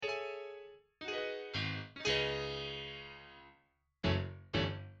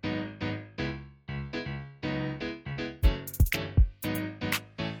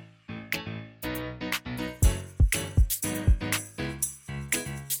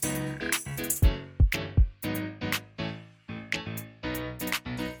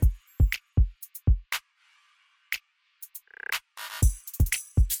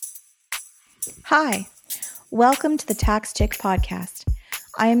Hi, welcome to the Tax Chick podcast.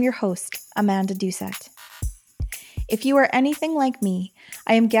 I am your host, Amanda Doucette. If you are anything like me,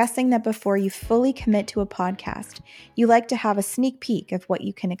 I am guessing that before you fully commit to a podcast, you like to have a sneak peek of what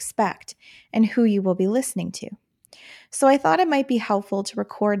you can expect and who you will be listening to. So I thought it might be helpful to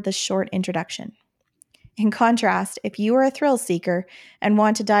record this short introduction. In contrast, if you are a thrill seeker and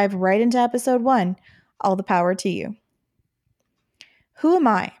want to dive right into episode 1, all the power to you. Who am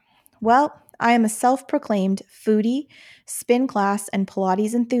I? Well, I am a self-proclaimed foodie, spin class, and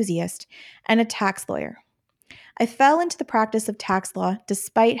Pilates enthusiast, and a tax lawyer. I fell into the practice of tax law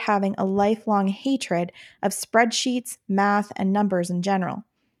despite having a lifelong hatred of spreadsheets, math, and numbers in general.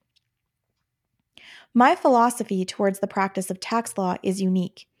 My philosophy towards the practice of tax law is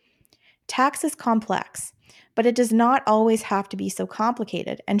unique. Tax is complex, but it does not always have to be so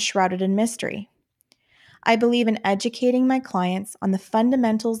complicated and shrouded in mystery. I believe in educating my clients on the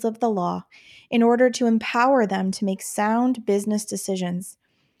fundamentals of the law in order to empower them to make sound business decisions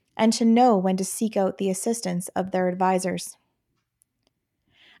and to know when to seek out the assistance of their advisors.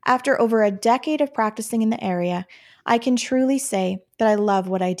 After over a decade of practicing in the area, I can truly say that I love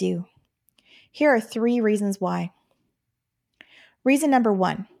what I do. Here are 3 reasons why. Reason number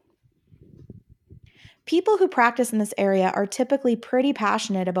 1. People who practice in this area are typically pretty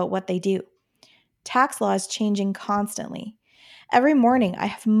passionate about what they do. Tax law is changing constantly. Every morning, I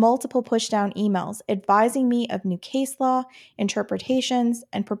have multiple push-down emails advising me of new case law, interpretations,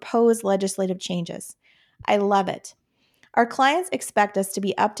 and proposed legislative changes. I love it. Our clients expect us to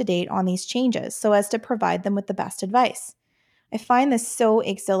be up to date on these changes so as to provide them with the best advice. I find this so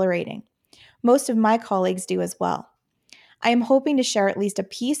exhilarating. Most of my colleagues do as well. I am hoping to share at least a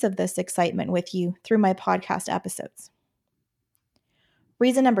piece of this excitement with you through my podcast episodes.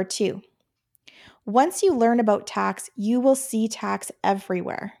 Reason number 2. Once you learn about tax, you will see tax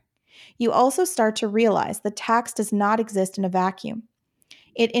everywhere. You also start to realize that tax does not exist in a vacuum.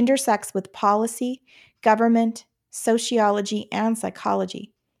 It intersects with policy, government, sociology, and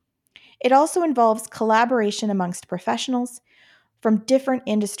psychology. It also involves collaboration amongst professionals from different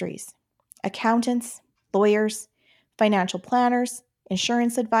industries: accountants, lawyers, financial planners,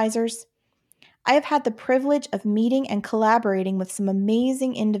 insurance advisors. I have had the privilege of meeting and collaborating with some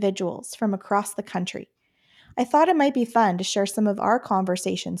amazing individuals from across the country. I thought it might be fun to share some of our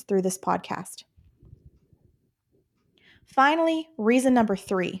conversations through this podcast. Finally, reason number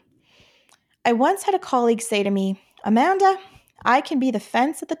 3. I once had a colleague say to me, "Amanda, I can be the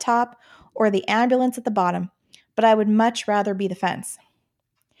fence at the top or the ambulance at the bottom, but I would much rather be the fence."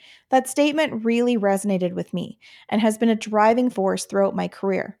 That statement really resonated with me and has been a driving force throughout my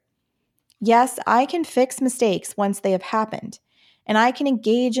career. Yes, I can fix mistakes once they have happened, and I can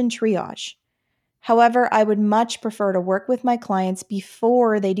engage in triage. However, I would much prefer to work with my clients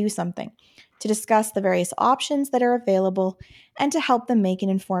before they do something, to discuss the various options that are available and to help them make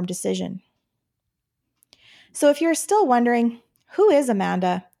an informed decision. So if you're still wondering, who is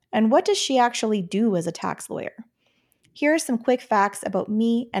Amanda and what does she actually do as a tax lawyer? Here are some quick facts about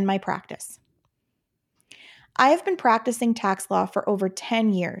me and my practice. I have been practicing tax law for over 10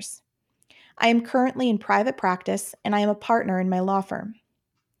 years. I am currently in private practice and I am a partner in my law firm.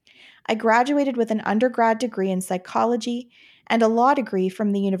 I graduated with an undergrad degree in psychology and a law degree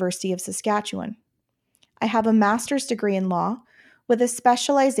from the University of Saskatchewan. I have a master's degree in law with a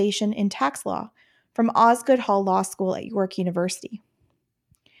specialization in tax law from Osgoode Hall Law School at York University.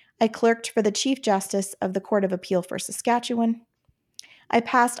 I clerked for the Chief Justice of the Court of Appeal for Saskatchewan. I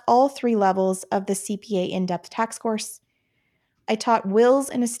passed all 3 levels of the CPA in-depth tax course. I taught wills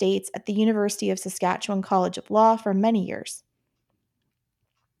and estates at the University of Saskatchewan College of Law for many years.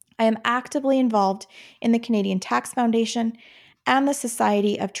 I am actively involved in the Canadian Tax Foundation and the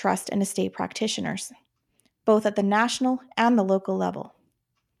Society of Trust and Estate Practitioners, both at the national and the local level.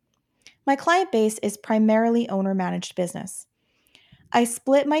 My client base is primarily owner-managed business. I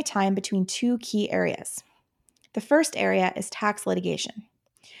split my time between 2 key areas. The first area is tax litigation.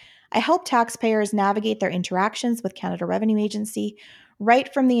 I help taxpayers navigate their interactions with Canada Revenue Agency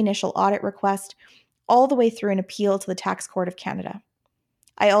right from the initial audit request all the way through an appeal to the Tax Court of Canada.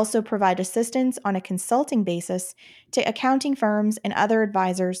 I also provide assistance on a consulting basis to accounting firms and other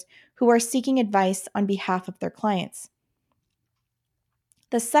advisors who are seeking advice on behalf of their clients.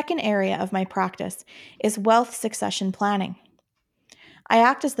 The second area of my practice is wealth succession planning. I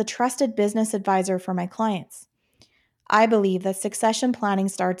act as the trusted business advisor for my clients. I believe that succession planning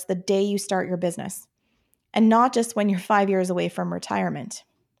starts the day you start your business, and not just when you're 5 years away from retirement.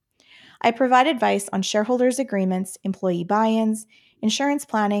 I provide advice on shareholders' agreements, employee buy-ins, insurance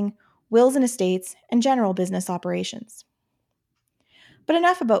planning, wills and estates, and general business operations. But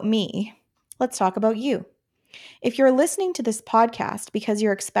enough about me. let's talk about you. If you're listening to this podcast because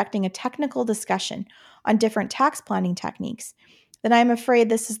you're expecting a technical discussion on different tax planning techniques, then I'm afraid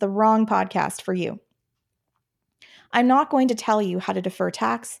this is the wrong podcast for you. I'm not going to tell you how to defer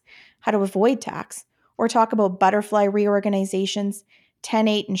tax, how to avoid tax, or talk about butterfly reorganizations,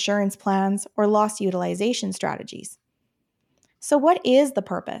 10-8 insurance plans, or loss utilization strategies. So, what is the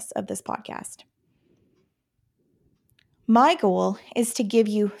purpose of this podcast? My goal is to give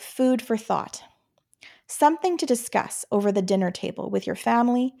you food for thought, something to discuss over the dinner table with your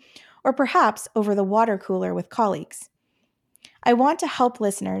family, or perhaps over the water cooler with colleagues. I want to help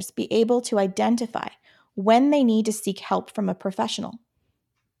listeners be able to identify when they need to seek help from a professional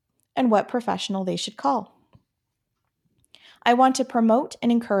and what professional they should call. I want to promote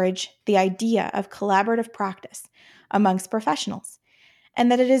and encourage the idea of collaborative practice amongst professionals,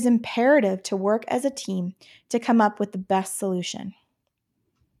 and that it is imperative to work as a team to come up with the best solution.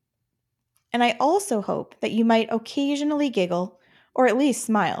 And I also hope that you might occasionally giggle, or at least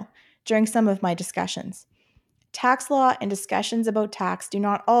smile, during some of my discussions. Tax law and discussions about tax do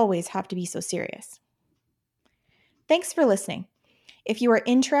not always have to be so serious. Thanks for listening. If you are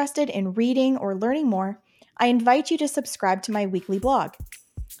interested in reading or learning more, I invite you to subscribe to my weekly blog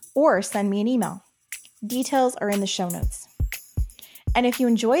or send me an email. Details are in the show notes. And if you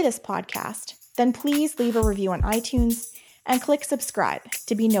enjoy this podcast, then please leave a review on iTunes and click subscribe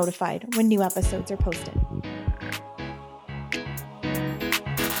to be notified when new episodes are posted.